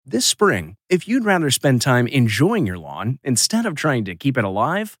This spring, if you'd rather spend time enjoying your lawn instead of trying to keep it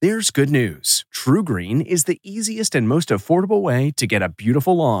alive, there's good news. TruGreen is the easiest and most affordable way to get a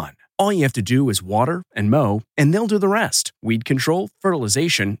beautiful lawn. All you have to do is water and mow, and they'll do the rest. Weed control,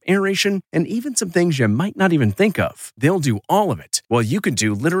 fertilization, aeration, and even some things you might not even think of. They'll do all of it, while you can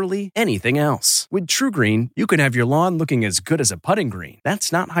do literally anything else. With TruGreen, you can have your lawn looking as good as a putting green.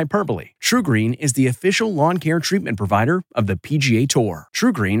 That's not hyperbole. TruGreen is the official lawn care treatment provider of the PGA Tour.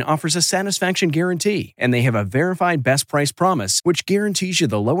 TruGreen offers a satisfaction guarantee, and they have a verified best price promise, which guarantees you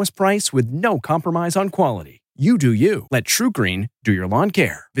the lowest price with no compromise on quality. You do you. Let TruGreen do your lawn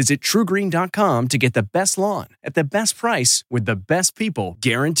care. Visit TruGreen.com to get the best lawn at the best price with the best people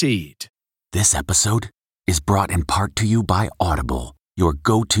guaranteed. This episode is brought in part to you by Audible, your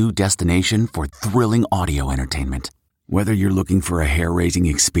go-to destination for thrilling audio entertainment. Whether you're looking for a hair-raising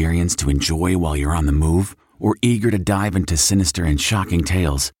experience to enjoy while you're on the move or eager to dive into sinister and shocking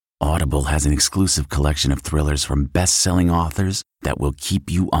tales, Audible has an exclusive collection of thrillers from best-selling authors that will keep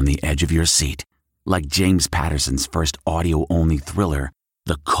you on the edge of your seat. Like James Patterson's first audio-only thriller,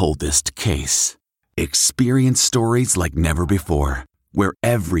 The Coldest Case. Experience stories like never before, where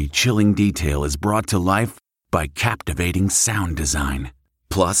every chilling detail is brought to life by captivating sound design.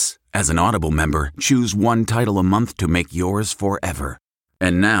 Plus, as an Audible member, choose one title a month to make yours forever.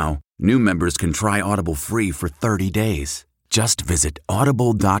 And now, new members can try Audible free for 30 days. Just visit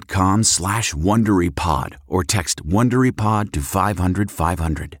audible.com/WonderyPod or text WonderyPod to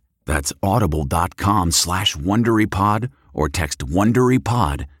 500-500. That's audible.com/WonderyPod or text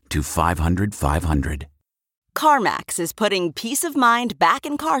WonderyPod to 500-500. CarMax is putting peace of mind back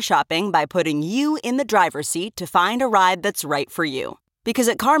in car shopping by putting you in the driver's seat to find a ride that's right for you. Because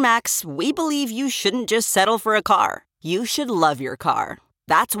at CarMax, we believe you shouldn't just settle for a car. You should love your car.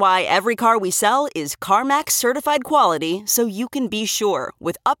 That's why every car we sell is CarMax certified quality, so you can be sure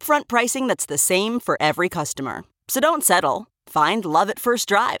with upfront pricing that's the same for every customer. So don't settle. Find love at first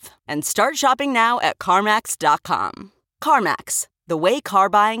drive and start shopping now at CarMax.com. CarMax, the way car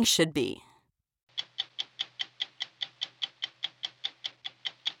buying should be.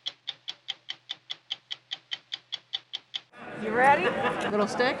 You ready? Little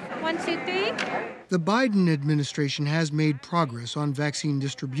stick. 1, 2, 3. The Biden administration has made progress on vaccine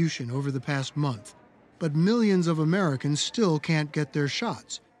distribution over the past month, but millions of Americans still can't get their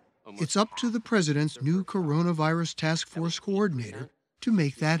shots. It's up to the president's new coronavirus task force coordinator to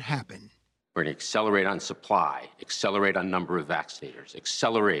make that happen. We're going to accelerate on supply, accelerate on number of vaccinators,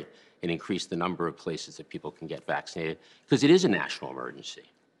 accelerate and increase the number of places that people can get vaccinated, because it is a national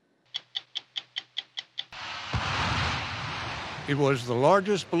emergency. It was the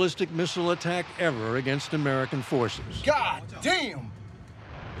largest ballistic missile attack ever against American forces. God damn!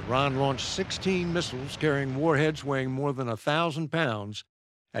 Iran launched 16 missiles carrying warheads weighing more than 1,000 pounds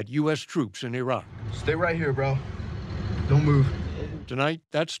at U.S. troops in Iraq. Stay right here, bro. Don't move. Tonight,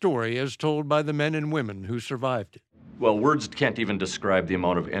 that story is told by the men and women who survived it. Well, words can't even describe the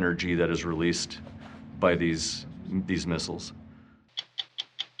amount of energy that is released by these missiles.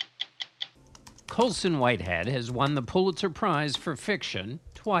 Colson Whitehead has won the Pulitzer Prize for fiction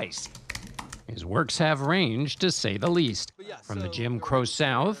twice. His works have range, to say the least, from the Jim Crow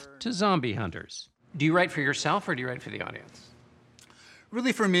South to Zombie Hunters. Do you write for yourself or do you write for the audience?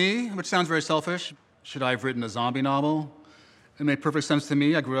 Really for me, which sounds very selfish. Should I have written a zombie novel? It made perfect sense to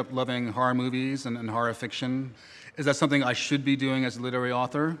me. I grew up loving horror movies and horror fiction. Is that something I should be doing as a literary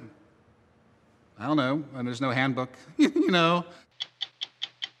author? I don't know. And there's no handbook, you know.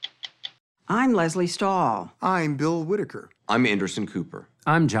 I'm Leslie Stahl. I'm Bill Whitaker. I'm Anderson Cooper.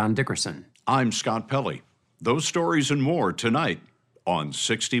 I'm John Dickerson. I'm Scott Pelley. Those stories and more tonight on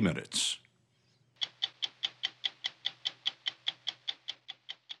 60 Minutes.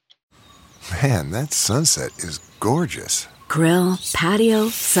 Man, that sunset is gorgeous. Grill, patio,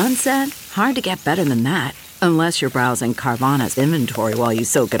 sunset. Hard to get better than that. Unless you're browsing Carvana's inventory while you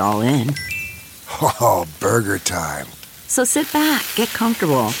soak it all in. Oh, burger time. So sit back, get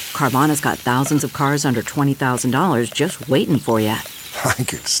comfortable. Carvana's got thousands of cars under $20,000 just waiting for you. I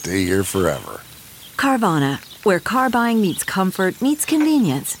could stay here forever. Carvana, where car buying meets comfort, meets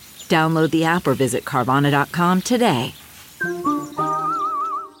convenience. Download the app or visit Carvana.com today.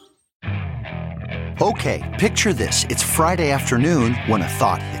 Okay, picture this. It's Friday afternoon when a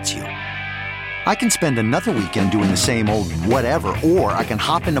thought hits you. I can spend another weekend doing the same old whatever, or I can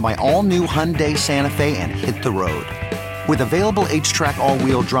hop into my all-new Hyundai Santa Fe and hit the road. With available H-Track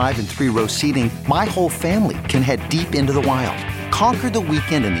all-wheel drive and 3-row seating, my whole family can head deep into the wild. Conquer the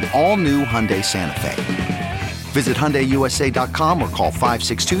weekend in the all-new Hyundai Santa Fe. Visit HyundaiUSA.com or call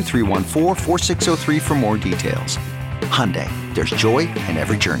 562-314-4603 for more details. Hyundai, there's joy in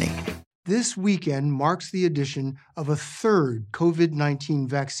every journey. This weekend marks the addition of a third COVID-19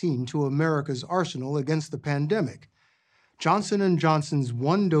 vaccine to America's arsenal against the pandemic. Johnson & Johnson's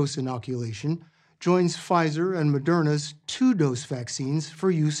one-dose inoculation joins Pfizer and Moderna's two-dose vaccines for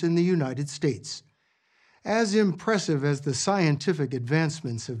use in the United States. As impressive as the scientific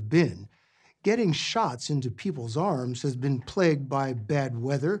advancements have been, getting shots into people's arms has been plagued by bad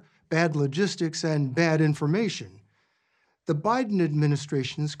weather, bad logistics, and bad information. The Biden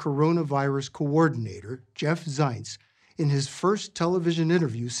administration's coronavirus coordinator, Jeff Zients, in his first television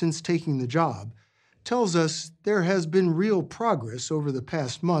interview since taking the job, tells us there has been real progress over the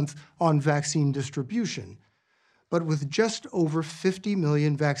past month on vaccine distribution. But with just over 50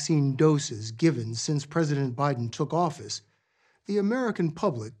 million vaccine doses given since President Biden took office, the American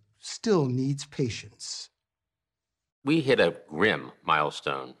public still needs patience. We hit a grim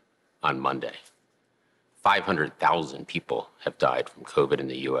milestone on Monday. 500,000 people have died from COVID in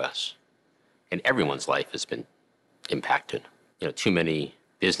the U.S., and everyone's life has been impacted. Too many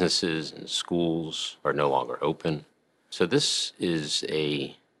businesses and schools are no longer open. So this is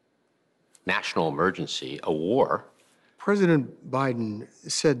a national emergency, a war. President Biden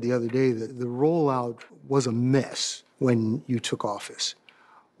said the other day that the rollout was a mess when you took office.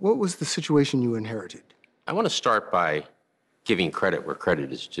 What was the situation you inherited? I want to start by giving credit where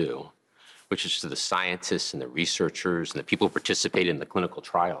credit is due, which is to the scientists and the researchers and the people who participated in the clinical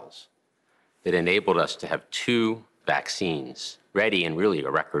trials that enabled us to have two vaccines ready in really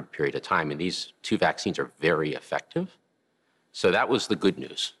a record period of time. And these two vaccines are very effective. So that was the good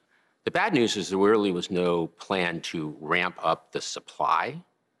news. The bad news is there really was no plan to ramp up the supply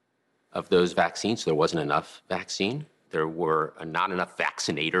of those vaccines. So there wasn't enough vaccine. There were not enough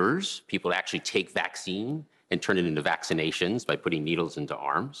vaccinators, people to actually take vaccine and turn it into vaccinations by putting needles into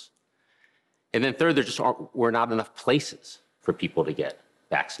arms. And then third, there just were not enough places for people to get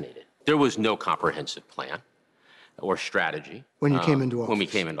vaccinated. There was no comprehensive plan or strategy. When you came into office. When we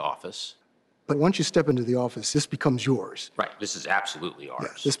came into office. But once you step into the office, this becomes yours. Right, this is absolutely ours.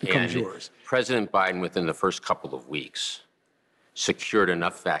 Yeah, this becomes yours. President Biden, within the first couple of weeks, secured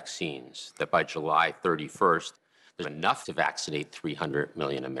enough vaccines that by July 31st, there's enough to vaccinate 300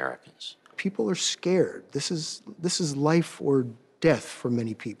 million Americans. People are scared. This is life or death for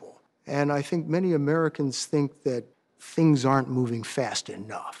many people. And I think many Americans think that things aren't moving fast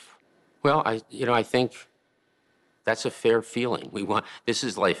enough. Well, I think that's a fair feeling. This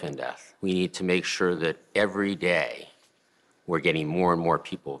is life and death. We need to make sure that every day we're getting more and more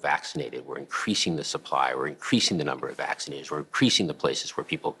people vaccinated. We're increasing the supply. We're increasing the number of vaccinators. We're increasing the places where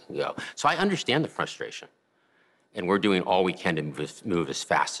people can go. So I understand the frustration. And we're doing all we can to move as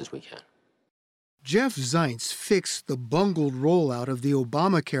fast as we can. Jeff Zients fixed the bungled rollout of the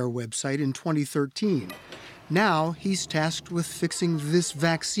Obamacare website in 2013. Now he's tasked with fixing this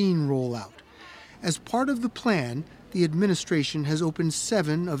vaccine rollout. As part of the plan, the administration has opened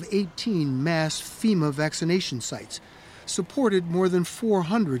 7 of 18 mass FEMA vaccination sites, supported more than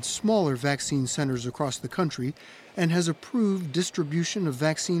 400 smaller vaccine centers across the country, and has approved distribution of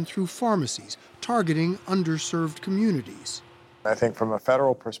vaccine through pharmacies, targeting underserved communities. I think from a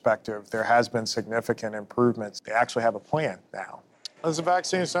federal perspective, there has been significant improvements. They actually have a plan now. As a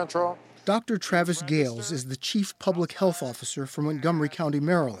vaccine central. Dr. Travis Gales is the chief public health officer for Montgomery County,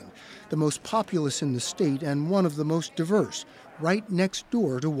 Maryland, the most populous in the state and one of the most diverse, right next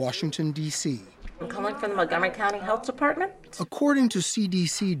door to Washington, D.C. I'm calling from the Montgomery County Health Department. According to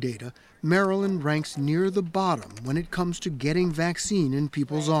CDC data, Maryland ranks near the bottom when it comes to getting vaccine in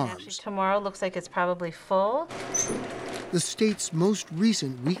people's arms. Actually, tomorrow looks like it's probably full. The state's most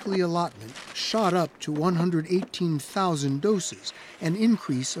recent weekly allotment shot up to 118,000 doses, an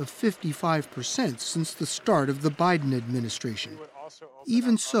increase of 55% since the start of the Biden administration.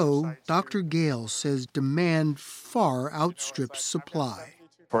 Even so, Dr. Gales says demand far outstrips supply.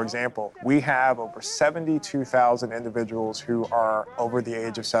 For example, we have over 72,000 individuals who are over the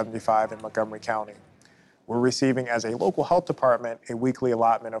age of 75 in Montgomery County. We're receiving, as a local health department, a weekly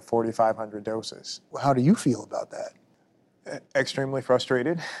allotment of 4,500 doses. How do you feel about that? Extremely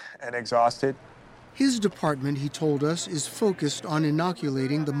frustrated and exhausted. His department, he told us, is focused on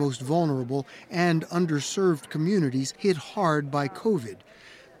inoculating the most vulnerable and underserved communities hit hard by COVID.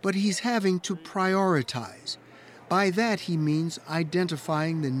 But he's having to prioritize. By that, he means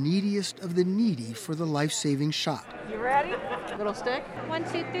identifying the neediest of the needy for the life-saving shot. You ready? Little stick. 1,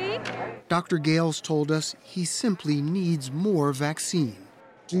 2, 3. Dr. Gales told us he simply needs more vaccine.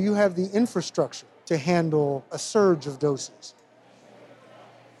 Do you have the infrastructure to handle a surge of doses?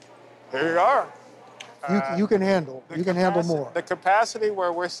 Here you are. You can handle more. The capacity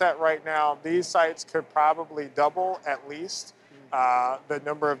where we're set right now, these sites could probably double at least the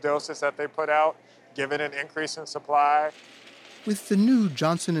number of doses that they put out, given an increase in supply. With the new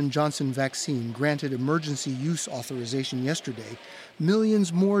Johnson & Johnson vaccine granted emergency use authorization yesterday,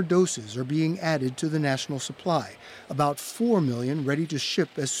 millions more doses are being added to the national supply, about 4 million ready to ship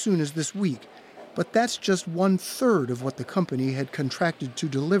as soon as this week. But that's just 1/3 of what the company had contracted to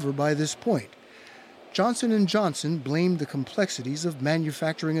deliver by this point. Johnson & Johnson blamed the complexities of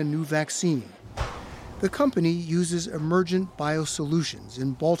manufacturing a new vaccine. The company uses Emergent Biosolutions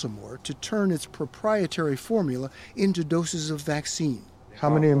in Baltimore to turn its proprietary formula into doses of vaccine.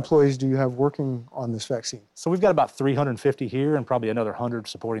 How many employees do you have working on this vaccine? So we've got about 350 here and probably another 100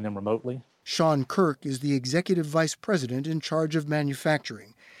 supporting them remotely. Sean Kirk is the executive vice president in charge of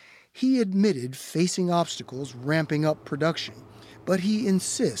manufacturing. He admitted facing obstacles ramping up production, but he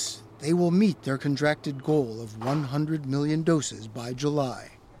insists they will meet their contracted goal of 100 million doses by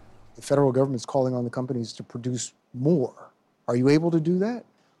July. The federal government's calling on the companies to produce more. Are you able to do that?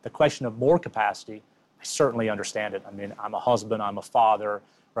 The question of more capacity, I certainly understand it. I mean, I'm a husband, I'm a father,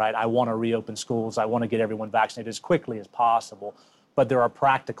 right? I want to reopen schools. I want to get everyone vaccinated as quickly as possible. But there are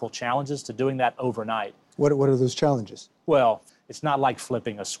practical challenges to doing that overnight. What are those challenges? Well, it's not like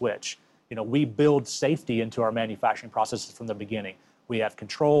flipping a switch. You know, we build safety into our manufacturing processes from the beginning. We have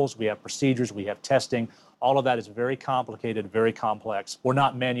controls, we have procedures, we have testing. All of that is very complicated, very complex. We're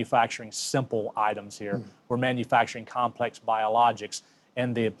not manufacturing simple items here. We're manufacturing complex biologics.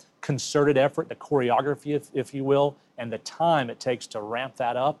 And the concerted effort, the choreography, if you will, and the time it takes to ramp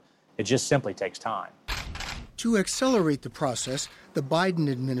that up, it just simply takes time. To accelerate the process, the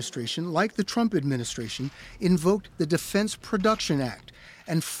Biden administration, like the Trump administration, invoked the Defense Production Act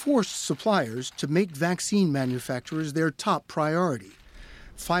and forced suppliers to make vaccine manufacturers their top priority.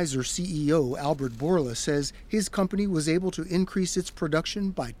 Pfizer CEO Albert Bourla says his company was able to increase its production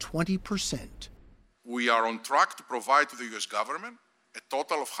by 20%. We are on track to provide to the U.S. government a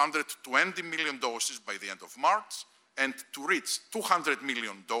total of 120 million doses by the end of March and to reach 200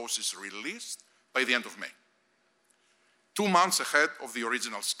 million doses released by the end of May. 2 months ahead of the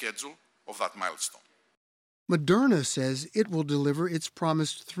original schedule of that milestone. Moderna says it will deliver its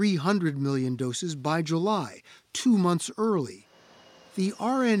promised 300 million doses by July, 2 months early. The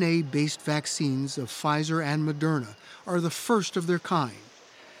RNA-based vaccines of Pfizer and Moderna are the first of their kind.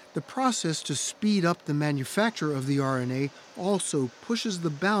 The process to speed up the manufacture of the RNA also pushes the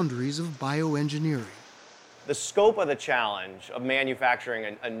boundaries of bioengineering. The scope of the challenge of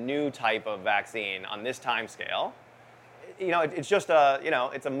manufacturing a new type of vaccine on this time scale, it's just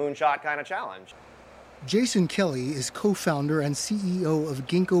it's a moonshot kind of challenge. Jason Kelly is co-founder and CEO of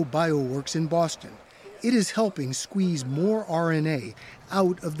Ginkgo Bioworks in Boston. It is helping squeeze more RNA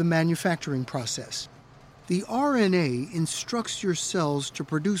out of the manufacturing process. The RNA instructs your cells to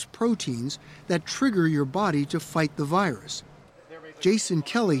produce proteins that trigger your body to fight the virus. Jason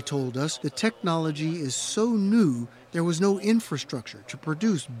Kelly told us the technology is so new there was no infrastructure to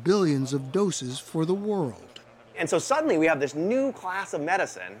produce billions of doses for the world. And so suddenly we have this new class of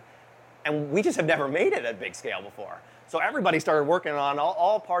medicine, and we just have never made it at big scale before. So everybody started working on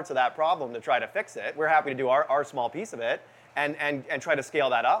all parts of that problem to try to fix it. We're happy to do our small piece of it and try to scale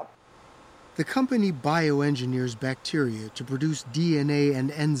that up. The company bioengineers bacteria to produce DNA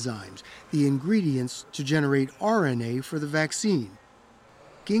and enzymes, the ingredients to generate RNA for the vaccine.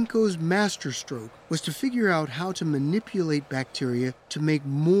 Ginkgo's masterstroke was to figure out how to manipulate bacteria to make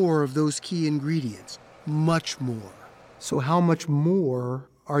more of those key ingredients, much more. So how much more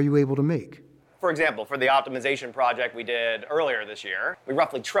are you able to make? For example, for the optimization project we did earlier this year, we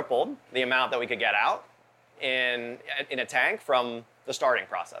roughly tripled the amount that we could get out in a tank from the starting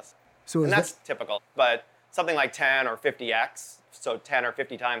process. And that's typical, but something like 10 or 50x, so 10 or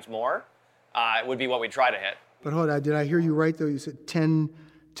 50 times more, would be what we try to hit. But hold on, did I hear you right, though? You said 10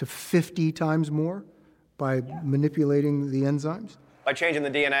 to 50 times more by manipulating the enzymes? By changing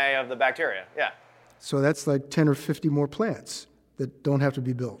the DNA of the bacteria, yeah. So that's like 10 or 50 more plants that don't have to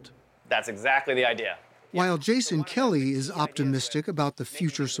be built. That's exactly the idea. While Jason Kelly is optimistic about the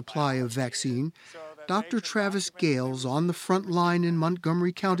future supply of vaccine, Dr. Travis Gales on the front line in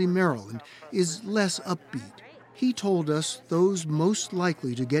Montgomery County, Maryland, is less upbeat. He told us those most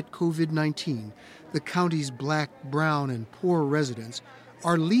likely to get COVID-19, the county's Black, brown, and poor residents,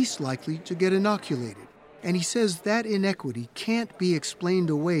 are least likely to get inoculated. And he says that inequity can't be explained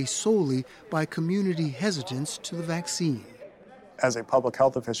away solely by community hesitance to the vaccine. As a public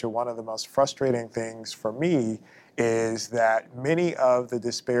health official, one of the most frustrating things for me is that many of the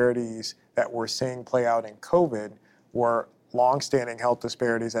disparities that we're seeing play out in COVID were longstanding health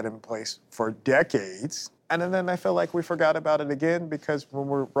disparities that have been in place for decades. And then I feel like we forgot about it again because when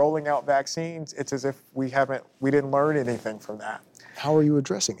we're rolling out vaccines, it's as if we didn't learn anything from that. How are you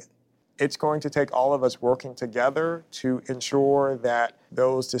addressing it? It's going to take all of us working together to ensure that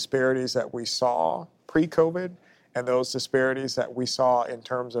those disparities that we saw pre-COVID and those disparities that we saw in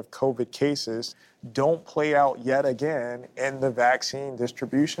terms of COVID cases don't play out yet again in the vaccine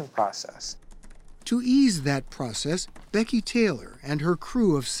distribution process. To ease that process, Becky Taylor and her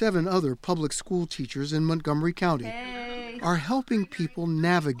crew of 7 other public school teachers in Montgomery County are helping people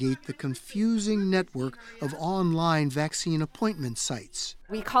navigate the confusing network of online vaccine appointment sites.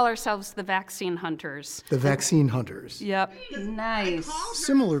 We call ourselves the Vaccine Hunters. The Vaccine Hunters. Yep. Nice.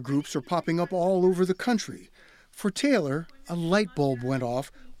 Similar groups are popping up all over the country. For Taylor, a light bulb went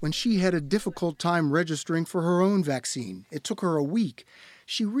off when she had a difficult time registering for her own vaccine. It took her a week.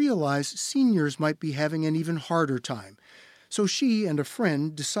 She realized seniors might be having an even harder time. So she and a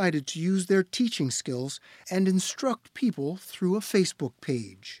friend decided to use their teaching skills and instruct people through a Facebook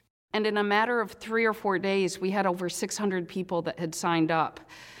page. And in a matter of 3 or 4 days, we had over 600 people that had signed up.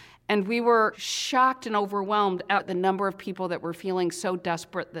 And we were shocked and overwhelmed at the number of people that were feeling so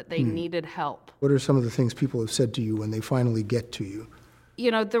desperate that they needed help. What are some of the things people have said to you when they finally get to you? You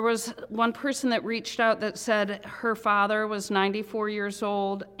know, there was one person that reached out that said her father was 94 years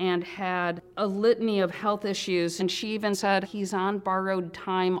old and had a litany of health issues. And she even said, he's on borrowed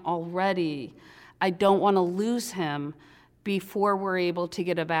time already. I don't want to lose him before we're able to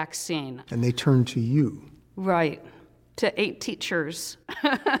get a vaccine. And they turn to you. Right. To 8 teachers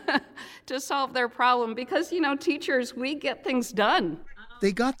to solve their problem. Because, you know, teachers, we get things done.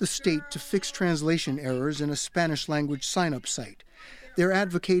 They got the state to fix translation errors in a Spanish-language sign-up site. They're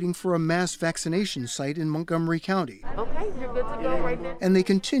advocating for a mass vaccination site in Montgomery County. Okay, you're good to go right now. And they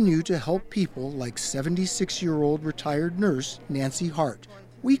continue to help people like 76-year-old retired nurse Nancy Hart.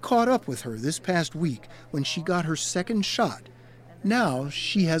 We caught up with her this past week when she got her second shot. Now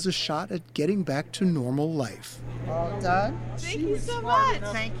she has a shot at getting back to normal life. All done. Thank you so much.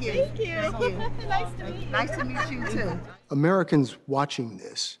 Thank you. Thank you. Thank you. Nice to meet you. Nice to meet you, too. Americans watching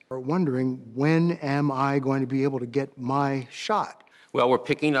this are wondering, when am I going to be able to get my shot? Well, we're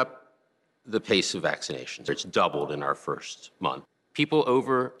picking up the pace of vaccinations. It's doubled in our first month. People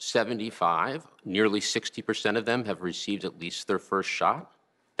over 75, nearly 60% of them have received at least their first shot.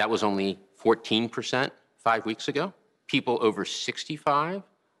 That was only 14% 5 weeks ago. People over 65,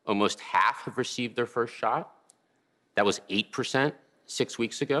 almost half have received their first shot. That was 8% 6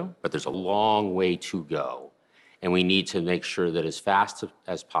 weeks ago, but there's a long way to go. And we need to make sure that as fast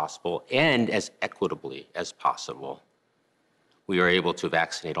as possible and as equitably as possible, we are able to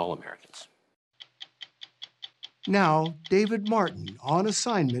vaccinate all Americans. Now, David Martin on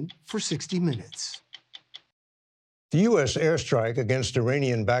assignment for 60 Minutes. The U.S. airstrike against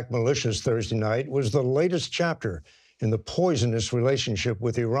Iranian-backed militias Thursday night was the latest chapter in the poisonous relationship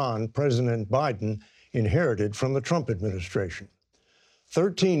with Iran President Biden inherited from the Trump administration.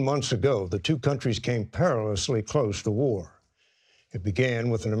 13 months ago, the two countries came perilously close to war. It began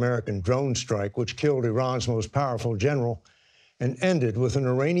with an American drone strike which killed Iran's most powerful general and ended with an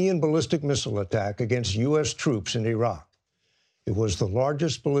Iranian ballistic missile attack against U.S. troops in Iraq. It was the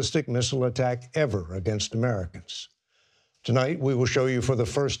largest ballistic missile attack ever against Americans. Tonight, we will show you for the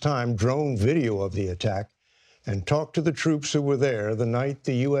first time drone video of the attack and talk to the troops who were there the night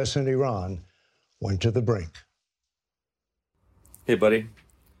the U.S. and Iran went to the brink. Hey, buddy.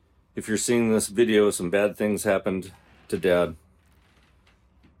 If you're seeing this video, some bad things happened to Dad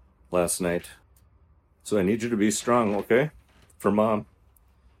last night. So I need you to be strong, okay? For Mom.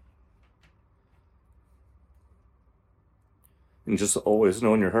 And just always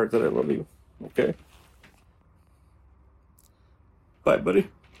know in your heart that I love you, okay? Bye, buddy.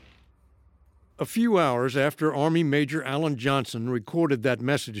 A few hours after Army Major Alan Johnson recorded that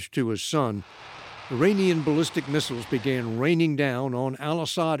message to his son, Iranian ballistic missiles began raining down on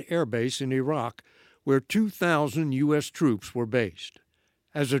Al-Assad Air Base in Iraq, where 2,000 U.S. troops were based.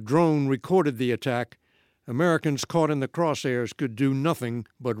 As a drone recorded the attack, Americans caught in the crosshairs could do nothing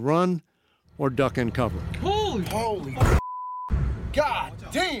but run or duck and cover. Holy God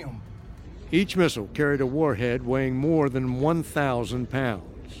damn! Each missile carried a warhead weighing more than 1,000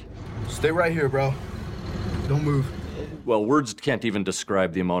 pounds. Stay right here, bro. Don't move. Well, words can't even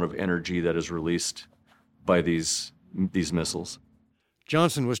describe the amount of energy that is released by these missiles.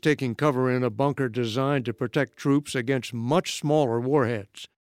 Johnson was taking cover in a bunker designed to protect troops against much smaller warheads,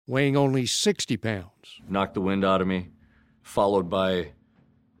 weighing only 60 pounds. Knocked the wind out of me, followed by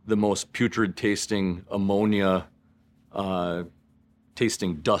the most putrid-tasting ammonia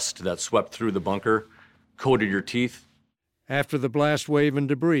tasting dust that swept through the bunker, coated your teeth. After the blast wave and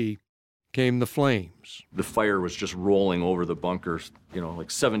debris came the flames. The fire was just rolling over the bunkers, like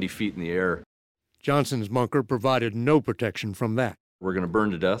 70 feet in the air. Johnson's bunker provided no protection from that. We're going to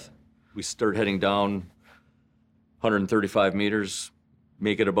burn to death. We start heading down 135 meters,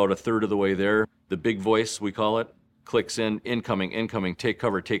 make it about a third of the way there. The big voice, we call it, clicks in, incoming, incoming, take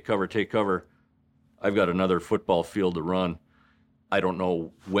cover, take cover, take cover. I've got another football field to run. I don't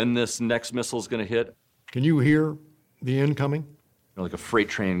know when this next missile is going to hit. Can you hear the incoming? Like a freight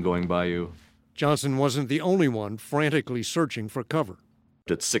train going by you. Johnson wasn't the only one frantically searching for cover.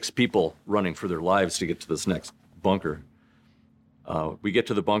 It's 6 people running for their lives to get to this next bunker. We get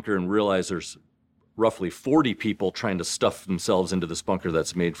to the bunker and realize there's roughly 40 people trying to stuff themselves into this bunker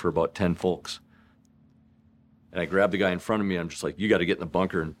that's made for about 10 folks. And I grabbed the guy in front of me. I'm just like, you got to get in the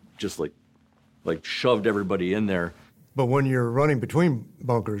bunker, and just like shoved everybody in there. But when you're running between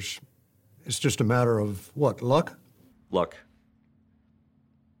bunkers, it's just a matter of what, luck? Luck.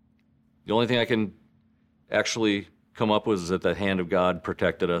 The only thing I can actually come up with is that the hand of God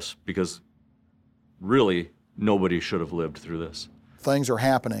protected us, because really nobody should have lived through this. Things are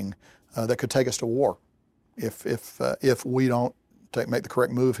happening that could take us to war if we don't make the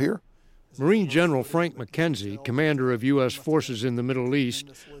correct move here. Marine General Frank McKenzie, commander of U.S. forces in the Middle East,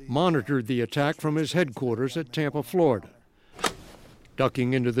 monitored the attack from his headquarters at Tampa, Florida.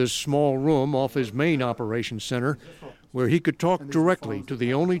 Ducking into this small room off his main operations center, where he could talk directly to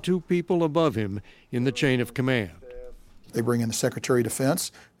the only 2 people above him in the chain of command. They bring in the Secretary of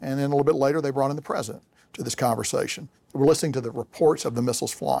Defense, and then a little bit later they brought in the President to this conversation. We're listening to the reports of the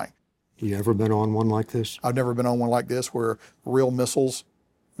missiles flying. You ever been on one like this? I've never been on one like this, where real missiles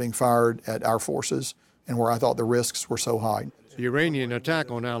being fired at our forces and where I thought the risks were so high. The Iranian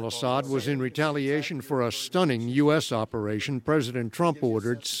attack on al-Assad was in retaliation for a stunning U.S. operation President Trump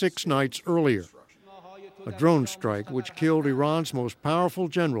ordered 6 nights earlier. A drone strike which killed Iran's most powerful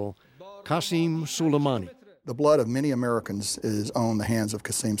general, Qasem Soleimani. The blood of many Americans is on the hands of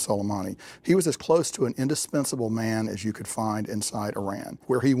Qasem Soleimani. He was as close to an indispensable man as you could find inside Iran.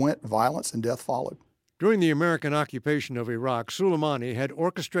 Where he went, violence and death followed. During the American occupation of Iraq, Soleimani had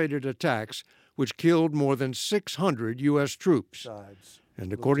orchestrated attacks which killed more than 600 U.S. troops.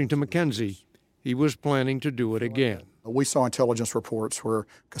 And according to McKenzie, he was planning to do it again. We saw intelligence reports where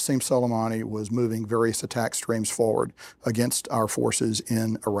Qasem Soleimani was moving various attack streams forward against our forces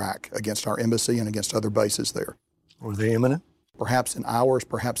in Iraq, against our embassy and against other bases there. Were they imminent? Perhaps in hours,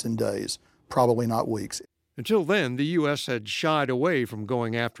 perhaps in days, probably not weeks. Until then, the U.S. had shied away from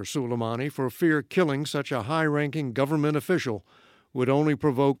going after Soleimani for fear killing such a high-ranking government official would only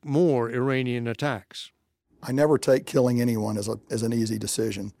provoke more Iranian attacks. I never take killing anyone as an easy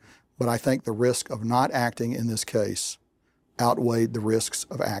decision, but I think the risk of not acting in this case outweighed the risks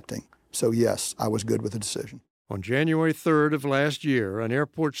of acting. So yes, I was good with the decision. On January 3rd of last year, an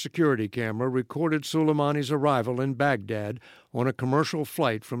airport security camera recorded Soleimani's arrival in Baghdad on a commercial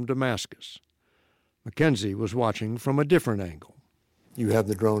flight from Damascus. McKenzie was watching from a different angle. You have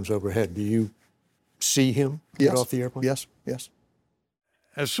the drones overhead. Do you see him get off the airplane? Yes, yes.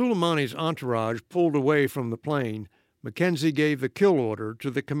 As Soleimani's entourage pulled away from the plane, McKenzie gave the kill order to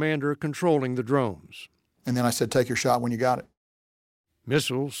the commander controlling the drones. And then I said, take your shot when you got it.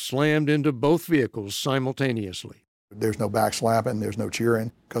 Missiles slammed into both vehicles simultaneously. There's no backslapping, there's no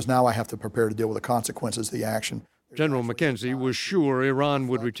cheering, because now I have to prepare to deal with the consequences of the action. General McKenzie was sure Iran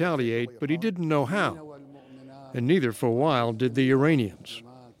would retaliate, but he didn't know how. And neither, for a while, did the Iranians.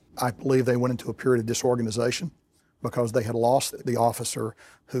 I believe they went into a period of disorganization because they had lost the officer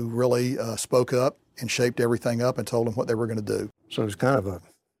who really spoke up and shaped everything up and told them what they were going to do. So it was kind of an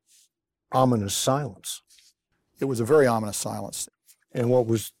ominous silence. It was a very ominous silence. And what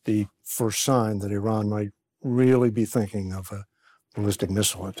was the first sign that Iran might really be thinking of a ballistic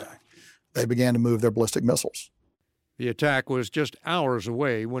missile attack? They began to move their ballistic missiles. The attack was just hours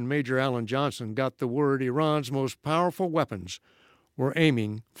away when Major Alan Johnson got the word Iran's most powerful weapons were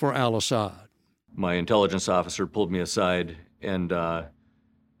aiming for al-Assad. My intelligence officer pulled me aside and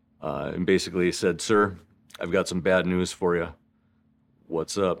basically said, "Sir, I've got some bad news for you."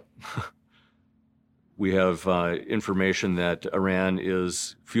 "What's up?" "We have information that Iran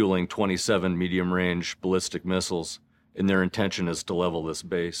is fueling 27 medium-range ballistic missiles, and their intention is to level this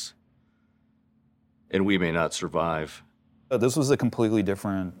base. And we may not survive." This was a completely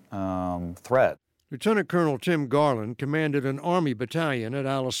different threat. Lieutenant Colonel Tim Garland commanded an Army battalion at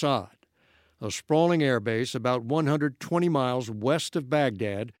al-Assad, a sprawling airbase about 120 miles west of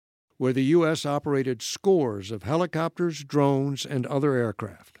Baghdad, where the U.S. operated scores of helicopters, drones, and other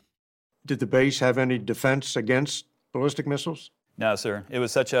aircraft. Did the base have any defense against ballistic missiles? No, sir. It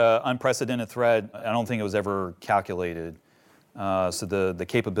was such an unprecedented threat. I don't think it was ever calculated So the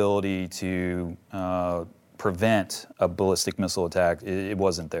capability to prevent a ballistic missile attack, it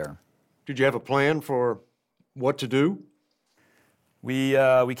wasn't there. Did you have a plan for what to do? We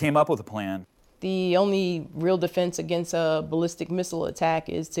came up with a plan. The only real defense against a ballistic missile attack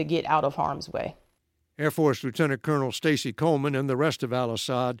is to get out of harm's way. Air Force Lieutenant Colonel Stacy Coleman and the rest of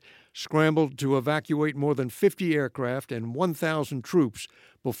Al-Assad scrambled to evacuate more than 50 aircraft and 1,000 troops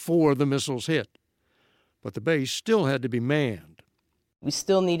before the missiles hit. But the base still had to be manned. We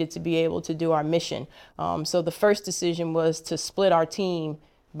still needed to be able to do our mission. So the first decision was to split our team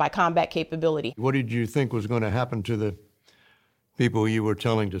by combat capability. What did you think was going to happen to the people you were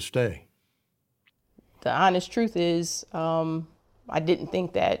telling to stay? The honest truth is, I didn't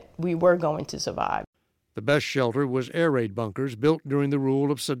think that we were going to survive. The best shelter was air raid bunkers built during the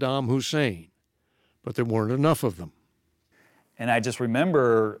rule of Saddam Hussein, but there weren't enough of them. And I just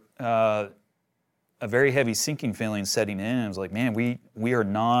remember a very heavy sinking feeling setting in. It was like, man, we are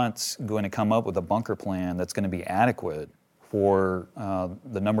not going to come up with a bunker plan that's going to be adequate for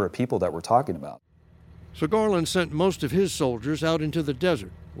the number of people that we're talking about. So Garland sent most of his soldiers out into the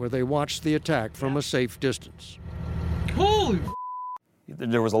desert, where they watched the attack from a safe distance. Holy!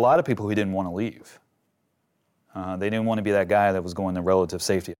 There was a lot of people who didn't want to leave. They didn't want to be that guy that was going to relative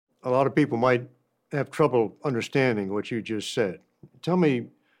safety. A lot of people might have trouble understanding what you just said. Tell me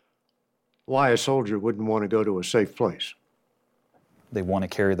why a soldier wouldn't want to go to a safe place. They want to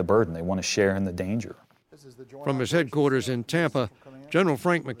carry the burden. They want to share in the danger. From his headquarters in Tampa, General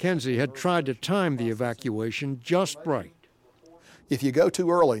Frank McKenzie had tried to time the evacuation just right. If you go too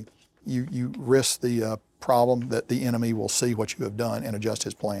early, you risk the problem that the enemy will see what you have done and adjust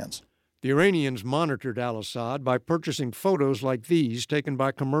his plans. The Iranians monitored al-Assad by purchasing photos like these taken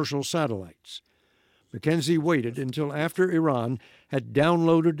by commercial satellites. McKenzie waited until after Iran had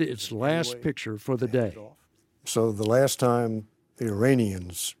downloaded its last picture for the day. So the last time the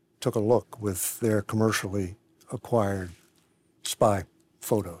Iranians took a look with their commercially acquired spy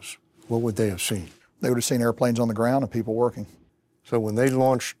photos, what would they have seen? They would have seen airplanes on the ground and people working. So when they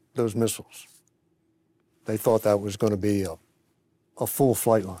launched those missiles, they thought that was going to be a full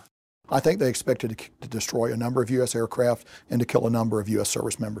flight line. I think they expected to destroy a number of U.S. aircraft and to kill a number of U.S.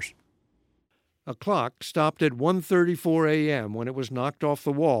 service members. A clock stopped at 1:34 a.m. when it was knocked off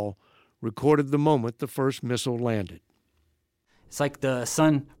the wall, recorded the moment the first missile landed. It's like the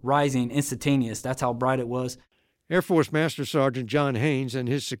sun rising instantaneous. That's how bright it was. Air Force Master Sergeant John Haynes and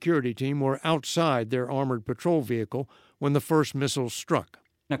his security team were outside their armored patrol vehicle when the first missile struck.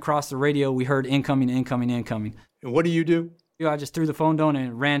 Across the radio, we heard incoming, incoming, incoming. And what do you do? I just threw the phone down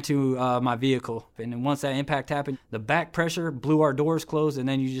and ran to my vehicle. And then once that impact happened, the back pressure blew our doors closed, and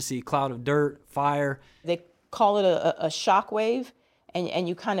then you just see a cloud of dirt, fire. They call it a shock wave, and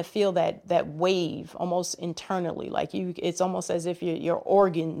you kind of feel that wave almost internally. Like it's almost as if your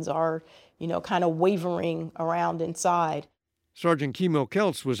organs are, kind of wavering around inside. Sergeant Kimo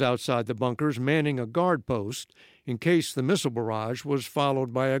Keltz was outside the bunkers manning a guard post in case the missile barrage was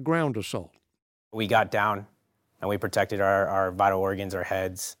followed by a ground assault. We got down and we protected our vital organs, our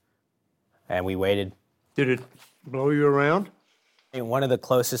heads, and we waited. Did it blow you around? One of the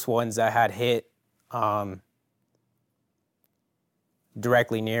closest ones that had hit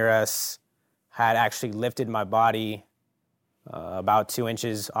directly near us had actually lifted my body about 2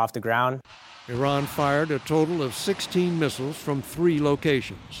 inches off the ground. Iran fired a total of 16 missiles from 3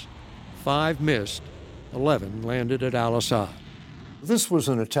 locations. 5 missed, 11 landed at Al-Assad. This was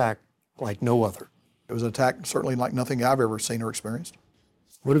an attack like no other. It was an attack certainly like nothing I've ever seen or experienced.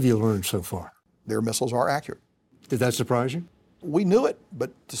 What have you learned so far? Their missiles are accurate. Did that surprise you? We knew it,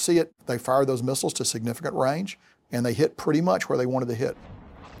 but to see it, they fired those missiles to significant range, and they hit pretty much where they wanted to hit.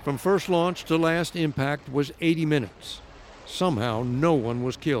 From first launch to last impact was 80 minutes. Somehow, no one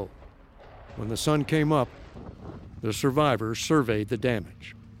was killed. When the sun came up, the survivors surveyed the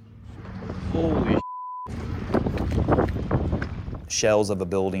damage. Holy shells of a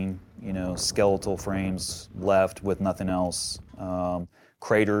building, skeletal frames left with nothing else.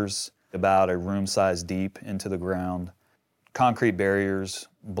 Craters about a room size deep into the ground. Concrete barriers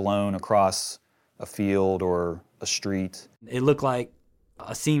blown across a field or a street. It looked like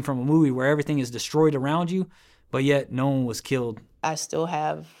a scene from a movie where everything is destroyed around you, but yet no one was killed. I still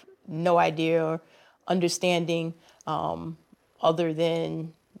have no idea or understanding other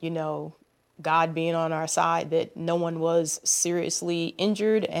than, God being on our side, that no one was seriously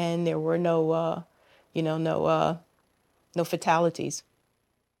injured and there were no fatalities.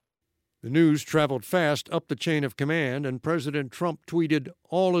 The news traveled fast up the chain of command, and President Trump tweeted,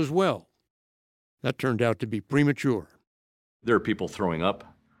 "All is well." That turned out to be premature. There are people throwing up.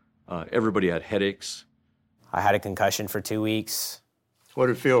 Everybody had headaches. I had a concussion for 2 weeks. What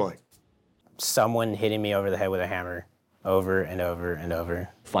did it feel like? Someone hitting me over the head with a hammer over and over and over.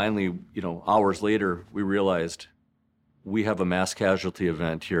 Finally, hours later, we realized we have a mass casualty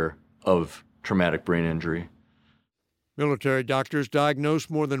event here of traumatic brain injury. Military doctors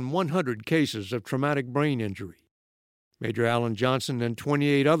diagnosed more than 100 cases of traumatic brain injury. Major Alan Johnson and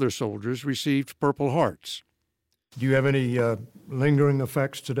 28 other soldiers received Purple Hearts. Do you have any lingering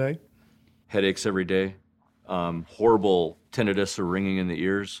effects today? Headaches every day, horrible tinnitus or ringing in the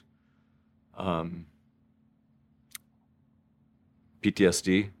ears,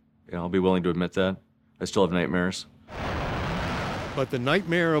 PTSD. I'll be willing to admit that. I still have nightmares. But the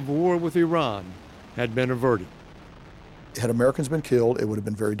nightmare of war with Iran had been averted. Had Americans been killed, it would have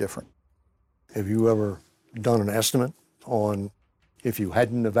been very different. Have you ever done an estimate on if you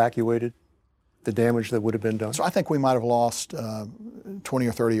hadn't evacuated, the damage that would have been done? So I think we might have lost 20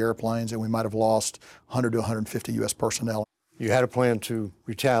 or 30 airplanes, and we might have lost 100 to 150 U.S. personnel. You had a plan to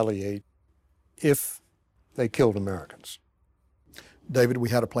retaliate if they killed Americans. David, we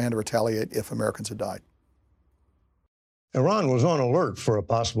had a plan to retaliate if Americans had died. Iran was on alert for a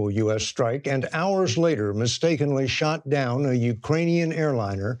possible U.S. strike and hours later mistakenly shot down a Ukrainian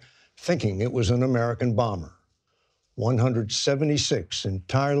airliner thinking it was an American bomber. 176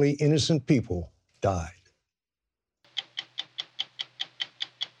 entirely innocent people died.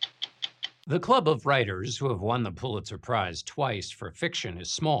 The club of writers who have won the Pulitzer Prize twice for fiction is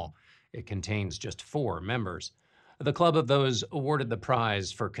small. It contains just 4 members. The club of those awarded the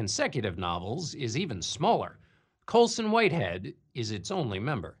prize for consecutive novels is even smaller. Colson Whitehead is its only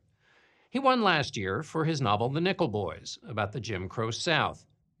member. He won last year for his novel The Nickel Boys, about the Jim Crow South.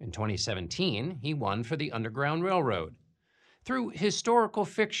 In 2017, he won for The Underground Railroad. Through historical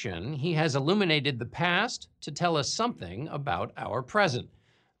fiction, he has illuminated the past to tell us something about our present.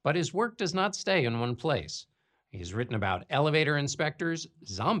 But his work does not stay in one place. He's written about elevator inspectors,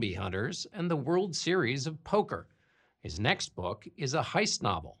 zombie hunters, and the World Series of Poker. His next book is a heist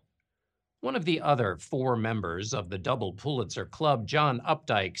novel. One of the other 4 members of the Double Pulitzer Club, John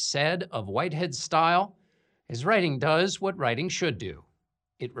Updike, said of Whitehead's style, his writing does what writing should do.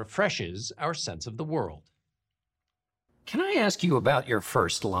 It refreshes our sense of the world. Can I ask you about your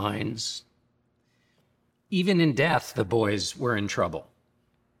first lines? Even in death, the boys were in trouble.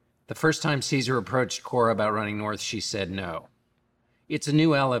 The first time Caesar approached Cora about running north, she said no. It's a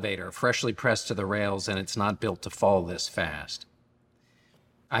new elevator, freshly pressed to the rails, and it's not built to fall this fast.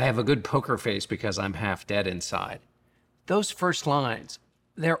 I have a good poker face because I'm half dead inside. Those first lines,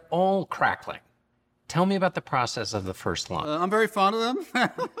 they're all crackling. Tell me about the process of the first line. I'm very fond of them.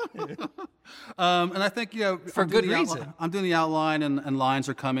 And I think, for good reason. I'm doing the outline and lines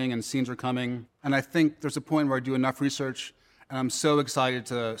are coming and scenes are coming. And I think there's a point where I do enough research and I'm so excited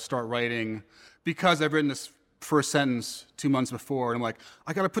to start writing because I've written this first sentence 2 months before. And I'm like,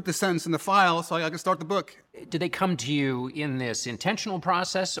 I got to put this sentence in the file so I can start the book. Do they come to you in this intentional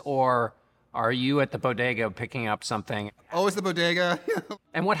process, or are you at the bodega picking up something? Always the bodega.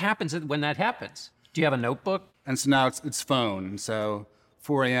 And what happens when that happens? Do you have a notebook? And so now it's phone. So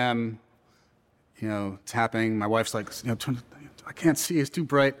 4 a.m., tapping. My wife's like, I can't see, it's too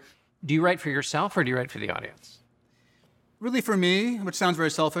bright. Do you write for yourself or do you write for the audience? Really for me, which sounds very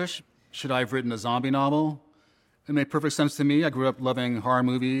selfish. Should I have written a zombie novel? It made perfect sense to me. I grew up loving horror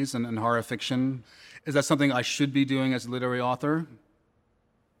movies and horror fiction. Is that something I should be doing as a literary author?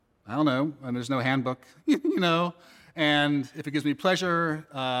 I don't know. I mean, there's no handbook, And if it gives me pleasure,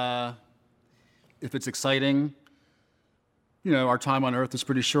 if it's exciting, our time on Earth is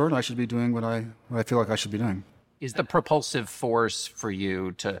pretty short. I should be doing what I feel like I should be doing. Is the propulsive force for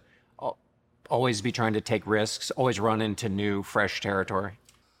you to always be trying to take risks, always run into new, fresh territory?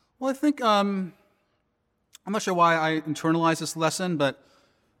 Well, I think, I'm not sure why I internalized this lesson, but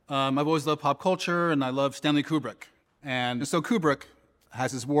I've always loved pop culture, and I love Stanley Kubrick. And so Kubrick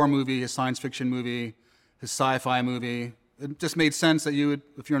has his war movie, his science fiction movie, his sci-fi movie. It just made sense that you would,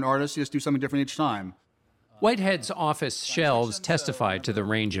 if you're an artist, you just do something different each time. Whitehead's office shelves testify to the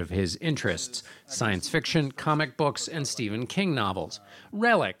range of his interests: science fiction, comic books, and Stephen King novels.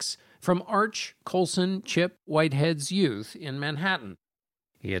 Relics from Arch Colson Chip Whitehead's youth in Manhattan.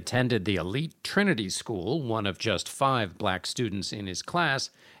 He attended the elite Trinity School, one of just 5 black students in his class,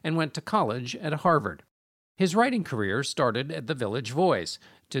 and went to college at Harvard. His writing career started at the Village Voice,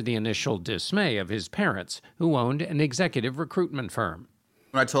 to the initial dismay of his parents, who owned an executive recruitment firm.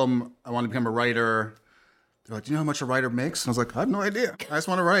 When I told them I wanted to become a writer, they're like, do you know how much a writer makes? And I was like, I have no idea. I just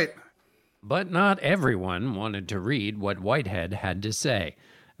want to write. But not everyone wanted to read what Whitehead had to say.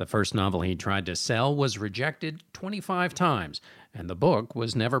 The first novel he tried to sell was rejected 25 times, and the book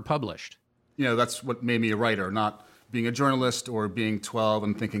was never published. that's what made me a writer, not being a journalist or being 12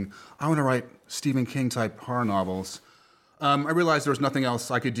 and thinking, I want to write Stephen King-type horror novels. I realized there was nothing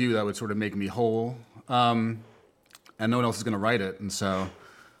else I could do that would sort of make me whole, and no one else is going to write it, and so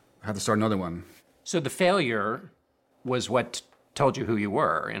I had to start another one. So the failure was what told you who you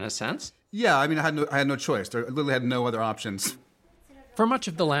were, in a sense? Yeah, I mean, I had no choice. I literally had no other options. For much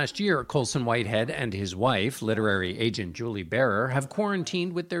of the last year, Colson Whitehead and his wife, literary agent Julie Barer, have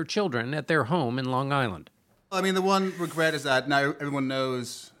quarantined with their children at their home in Long Island. I mean, the one regret is that now everyone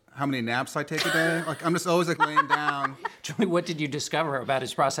knows how many naps I take a day. Like, I'm just always laying down. Julie, what did you discover about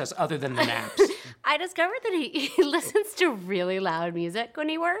his process other than the naps? I discovered that he listens to really loud music when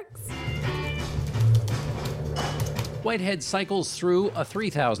he works. Whitehead cycles through a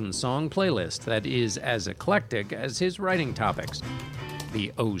 3,000-song playlist that is as eclectic as his writing topics. The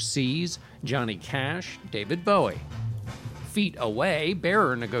OCs, Johnny Cash, David Bowie. Feet away,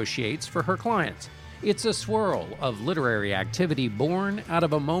 Barer negotiates for her clients. It's a swirl of literary activity born out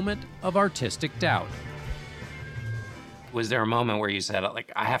of a moment of artistic doubt. Was there a moment where you said,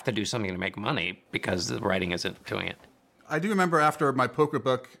 I have to do something to make money because the writing isn't doing it? I do remember after my poker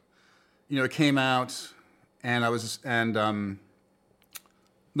book, it came out, and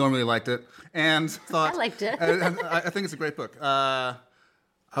normally liked it, and thought... I liked it. I think it's a great book.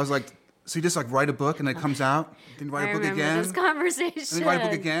 I was like, so you just write a book and it comes out? Then you write a book again? I remember this conversation. And then you write a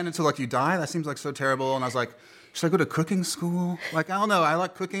book again until you die? That seems so terrible. And I was like, should I go to cooking school? I don't know. I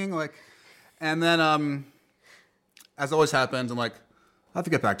like cooking. And then, as always happens, I'm like, I have to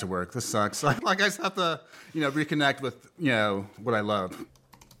get back to work. This sucks. I just have to, reconnect with, what I love.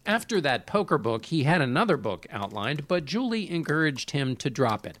 After that poker book, he had another book outlined, but Julie encouraged him to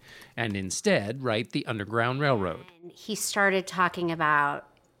drop it and instead write The Underground Railroad. He started talking about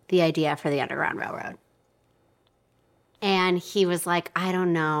the idea for the Underground Railroad. And he was like, I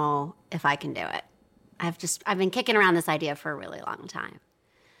don't know if I can do it. I've been kicking around this idea for a really long time.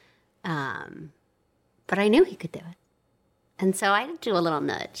 But I knew he could do it. And so I do a little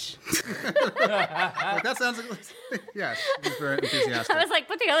nudge. That sounds like, yes, he's very enthusiastic. I was like,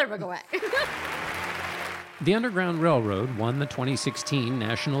 put the other book away. The Underground Railroad won the 2016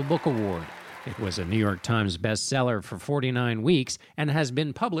 National Book Award. It was a New York Times bestseller for 49 weeks and has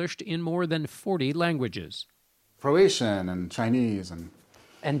been published in more than 40 languages. Croatian and Chinese.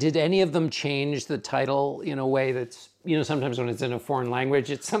 And did any of them change the title in a way that's, sometimes when it's in a foreign language,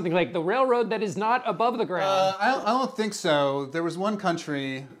 it's something like The Railroad That Is Not Above the Ground? I don't think so. There was one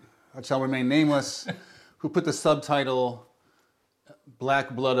country, which shall remain nameless, who put the subtitle Black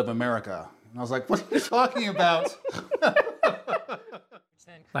Blood of America. And I was like, what are you talking about?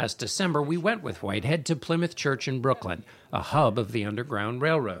 Last December, we went with Whitehead to Plymouth Church in Brooklyn, a hub of the Underground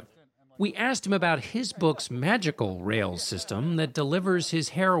Railroad. We asked him about his book's magical rail system that delivers his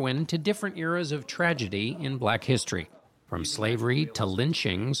heroine to different eras of tragedy in Black history, from slavery to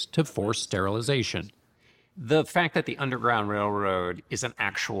lynchings to forced sterilization. The fact that the Underground Railroad is an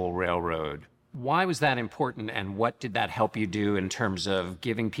actual railroad, why was that important, and what did that help you do in terms of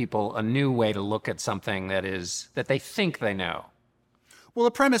giving people a new way to look at something that they think they know? Well,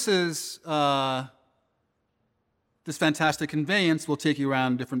 the premise is this fantastic conveyance will take you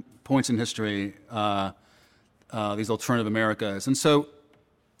around different points in history, these alternative Americas. And so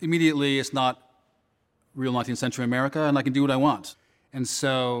immediately it's not real 19th century America, and I can do what I want. And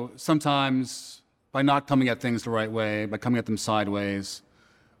so sometimes by not coming at things the right way, by coming at them sideways,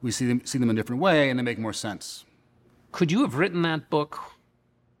 we see them a different way, and they make more sense. Could you have written that book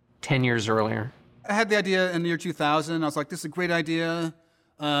 10 years earlier? I had the idea in the year 2000. I was like, this is a great idea.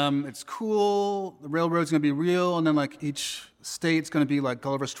 It's cool. The railroad's going to be real. And then each state's going to be like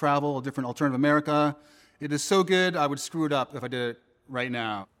Gulliver's Travel, a different alternative America. It is so good, I would screw it up if I did it right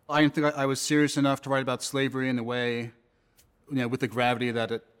now. I didn't think I was serious enough to write about slavery in the way, with the gravity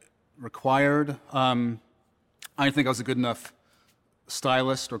that it required. I didn't think I was a good enough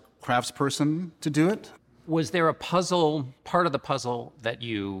stylist or craftsperson to do it. Was there a part of the puzzle that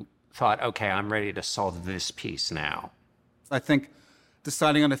you thought, okay, I'm ready to solve this piece now? I think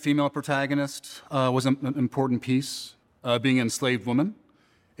deciding on a female protagonist was an important piece. Being an enslaved woman,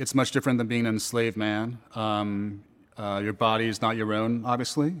 it's much different than being an enslaved man. Your body is not your own,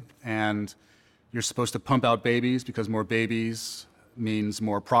 obviously, and you're supposed to pump out babies because more babies means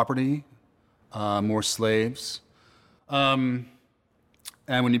more property, more slaves. And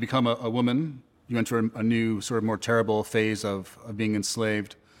when you become a woman, you enter a new, sort of more terrible phase of being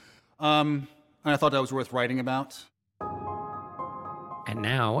enslaved. And I thought that was worth writing about. And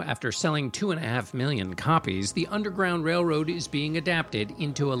now, after selling 2.5 million copies, The Underground Railroad is being adapted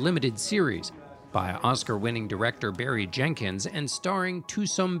into a limited series. by Oscar-winning director Barry Jenkins and starring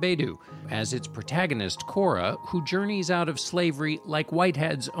Tusum Bedu as its protagonist Cora, who journeys out of slavery like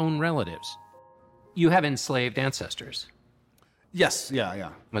Whitehead's own relatives. You have enslaved ancestors. Yes, yeah.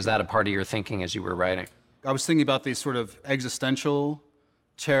 Was that a part of your thinking as you were writing? I was thinking about the sort of existential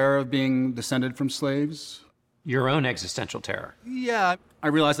terror of being descended from slaves. Your own existential terror. Yeah, I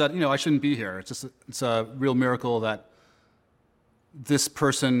realized that, I shouldn't be here. It's a real miracle that this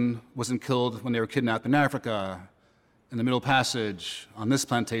person wasn't killed when they were kidnapped in Africa, in the Middle Passage, on this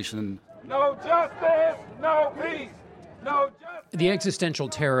plantation. No justice, no peace, no justice. The existential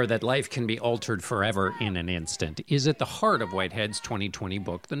terror that life can be altered forever in an instant is at the heart of Whitehead's 2020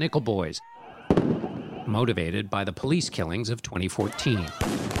 book, The Nickel Boys, motivated by the police killings of 2014.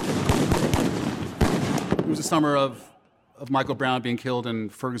 It was the summer of Michael Brown being killed in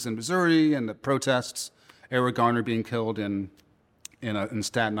Ferguson, Missouri, and the protests, Eric Garner being killed in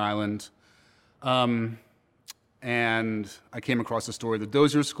Staten Island. And I came across the story of the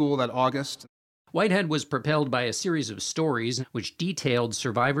Dozier School that August. Whitehead was propelled by a series of stories which detailed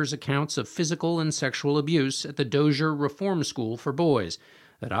survivors' accounts of physical and sexual abuse at the Dozier Reform School for Boys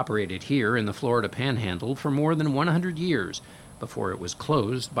that operated here in the Florida Panhandle for more than 100 years before it was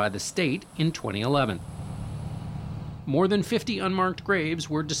closed by the state in 2011. More than 50 unmarked graves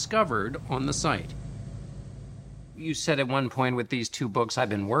were discovered on the site. You said at one point with these two books, I've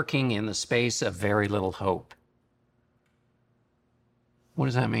been working in the space of very little hope. What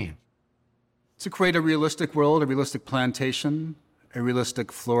does that mean? To create a realistic world, a realistic plantation, a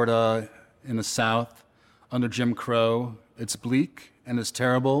realistic Florida in the South under Jim Crow. It's bleak and it's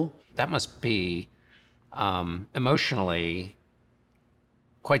terrible. That must be emotionally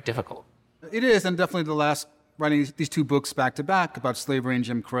quite difficult. It is, and definitely writing these two books back to back about slavery and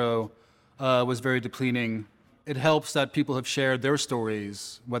Jim Crow was very depleting. It helps that people have shared their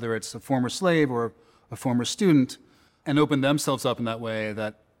stories, whether it's a former slave or a former student, and opened themselves up in that way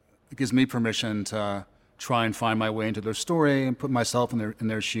that it gives me permission to try and find my way into their story and put myself in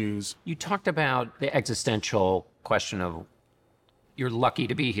their shoes. You talked about the existential question of you're lucky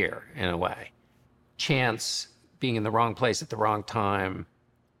to be here, in a way. Chance, being in the wrong place at the wrong time,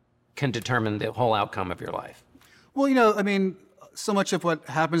 can determine the whole outcome of your life. Well, so much of what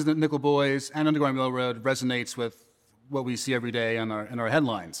happens in the Nickel Boys and Underground Railroad resonates with what we see every day in our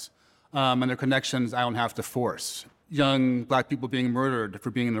headlines. And their connections I don't have to force. Young black people being murdered for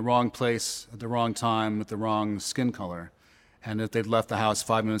being in the wrong place at the wrong time with the wrong skin color. And if they'd left the house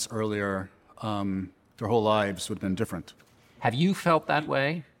 5 minutes earlier, their whole lives would have been different. Have you felt that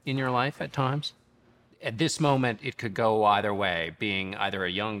way in your life at times? At this moment, it could go either way, being either a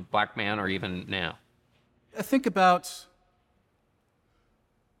young black man or even now. I think about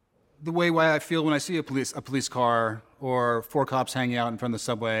the way I feel when I see a police car or 4 cops hanging out in front of the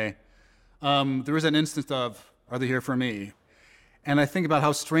subway. There is an instant of, are they here for me? And I think about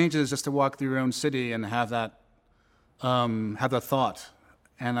how strange it is just to walk through your own city and have that thought.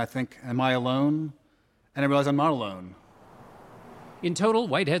 And I think, am I alone? And I realize I'm not alone. In total,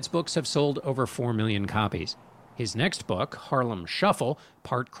 Whitehead's books have sold over 4 million copies. His next book, Harlem Shuffle,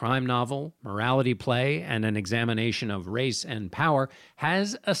 part crime novel, morality play, and an examination of race and power,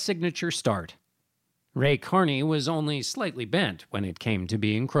 has a signature start. Ray Carney was only slightly bent when it came to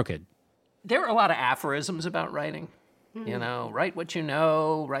being crooked. There are a lot of aphorisms about writing. Mm-hmm. Write what you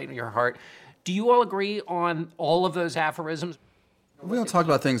know, write in your heart. Do you all agree on all of those aphorisms? We don't talk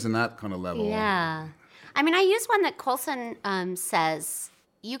about things in that kind of level. Yeah. I use one that Colson says,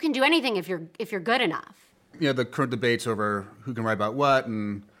 you can do anything if you're good enough. Yeah, the current debates over who can write about what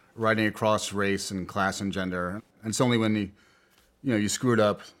and writing across race and class and gender. And it's only when you screw it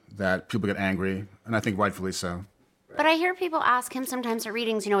up that people get angry, and I think rightfully so. But I hear people ask him sometimes at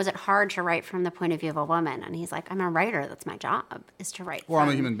readings, is it hard to write from the point of view of a woman? And he's like, I'm a writer. That's my job, is to write. Or I'm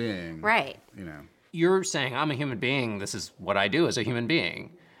a human being. Right. You're saying, I'm a human being. This is what I do as a human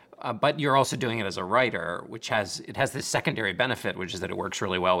being. But you're also doing it as a writer, which has this secondary benefit, which is that it works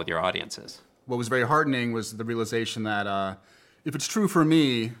really well with your audiences. What was very heartening was the realization that if it's true for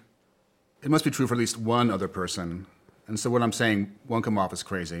me, it must be true for at least one other person. And so what I'm saying won't come off as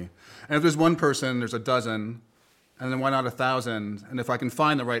crazy. And if there's one person, there's a dozen, and then why not 1,000? And if I can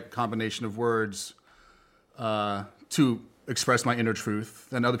find the right combination of words to express my inner truth,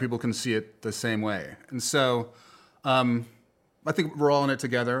 then other people can see it the same way. And so I think we're all in it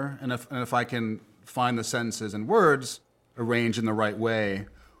together, and if I can find the sentences and words arranged in the right way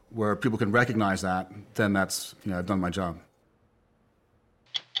where people can recognize that, then that's, I've done my job.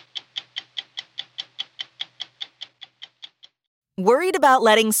 Worried about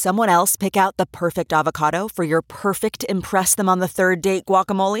letting someone else pick out the perfect avocado for your perfect impress them on the third date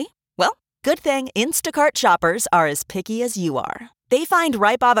guacamole? Well, Good thing Instacart shoppers are as picky as you are. They find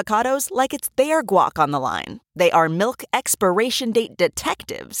ripe avocados like it's their guac on the line. They are milk expiration date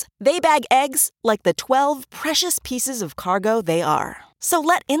detectives. They bag eggs like the 12 precious pieces of cargo they are. So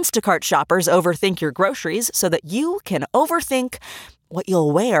let Instacart shoppers overthink your groceries so that you can overthink what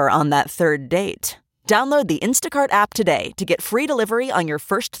you'll wear on that third date. Download the Instacart app today to get free delivery on your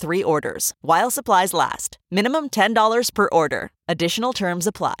first 3 orders, while supplies last. Minimum $10 per order. Additional terms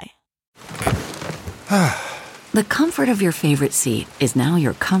apply. The comfort of your favorite seat is now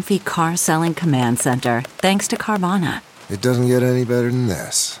your comfy car selling command center, thanks to Carvana. It doesn't get any better than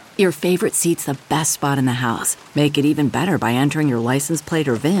this. Your favorite seat's the best spot in the house. Make it even better by entering your license plate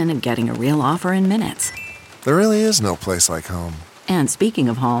or VIN and getting a real offer in minutes. There really is no place like home. And speaking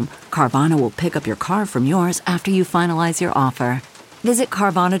of home, Carvana will pick up your car from yours after you finalize your offer. Visit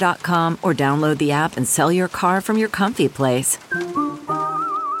Carvana.com or download the app and sell your car from your comfy place.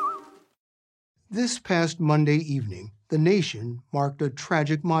 This past Monday evening, the nation marked a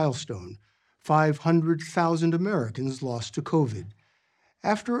tragic milestone. 500,000 Americans lost to COVID.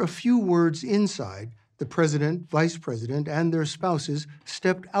 After a few words inside, the president, vice president, and their spouses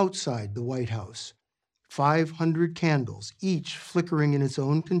stepped outside the White House. 500 candles, each flickering in its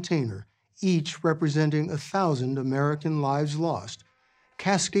own container, each representing 1,000 American lives lost,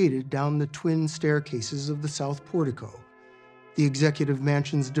 cascaded down the twin staircases of the South Portico. The Executive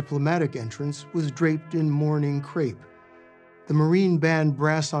Mansion's diplomatic entrance was draped in mourning crepe. The Marine Band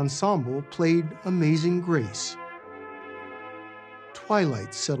Brass Ensemble played Amazing Grace.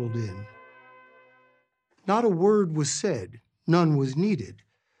 Twilight settled in. Not a word was said, none was needed.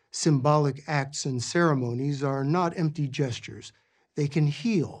 Symbolic acts and ceremonies are not empty gestures. They can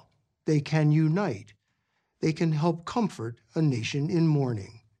heal, they can unite, they can help comfort a nation in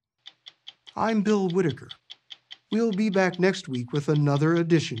mourning. I'm Bill Whitaker. We'll be back next week with another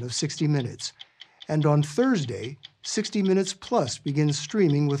edition of 60 Minutes. And on Thursday, 60 Minutes Plus begins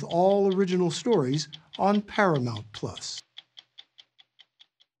streaming with all original stories on Paramount Plus.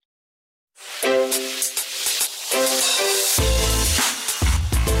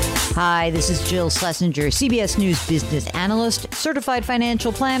 Hi, this is Jill Schlesinger, CBS News business analyst, certified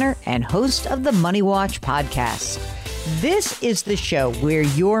financial planner, and host of the Money Watch podcast. This is the show where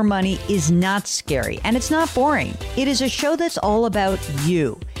your money is not scary and it's not boring. It is a show that's all about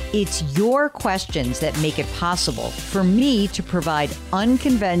you. It's your questions that make it possible for me to provide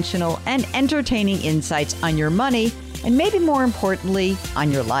unconventional and entertaining insights on your money and maybe more importantly,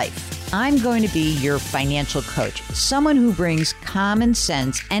 on your life. I'm going to be your financial coach, someone who brings common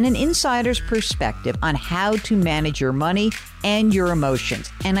sense and an insider's perspective on how to manage your money and your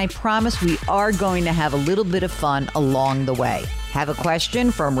emotions. And I promise we are going to have a little bit of fun along the way. Have a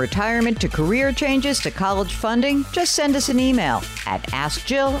question from retirement to career changes to college funding? Just send us an email at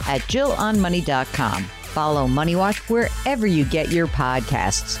askjill@jillonmoney.com. Follow Money Watch wherever you get your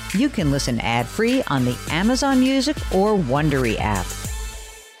podcasts. You can listen ad-free on the Amazon Music or Wondery app.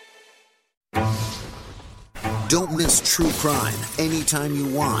 Don't miss true crime anytime you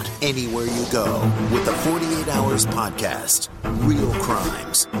want, anywhere you go with the 48 Hours podcast. Real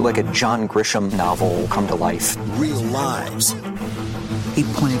crimes. Like a John Grisham novel come to life. Real lives. He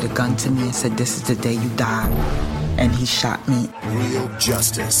pointed a gun to me and said, "This is the day you die." And he shot me. Real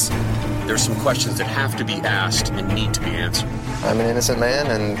justice. There's some questions that have to be asked and need to be answered. I'm an innocent man,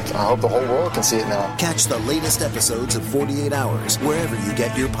 and I hope the whole world can see it now. Catch the latest episodes of 48 Hours wherever you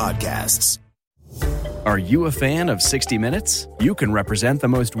get your podcasts. Are you a fan of 60 Minutes? You can represent the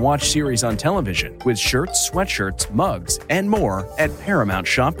most watched series on television with shirts, sweatshirts, mugs, and more at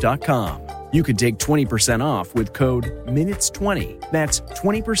ParamountShop.com. You can take 20% off with code MINUTES20. That's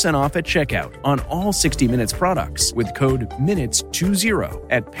 20% off at checkout on all 60 Minutes products with code MINUTES20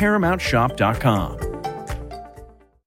 at ParamountShop.com.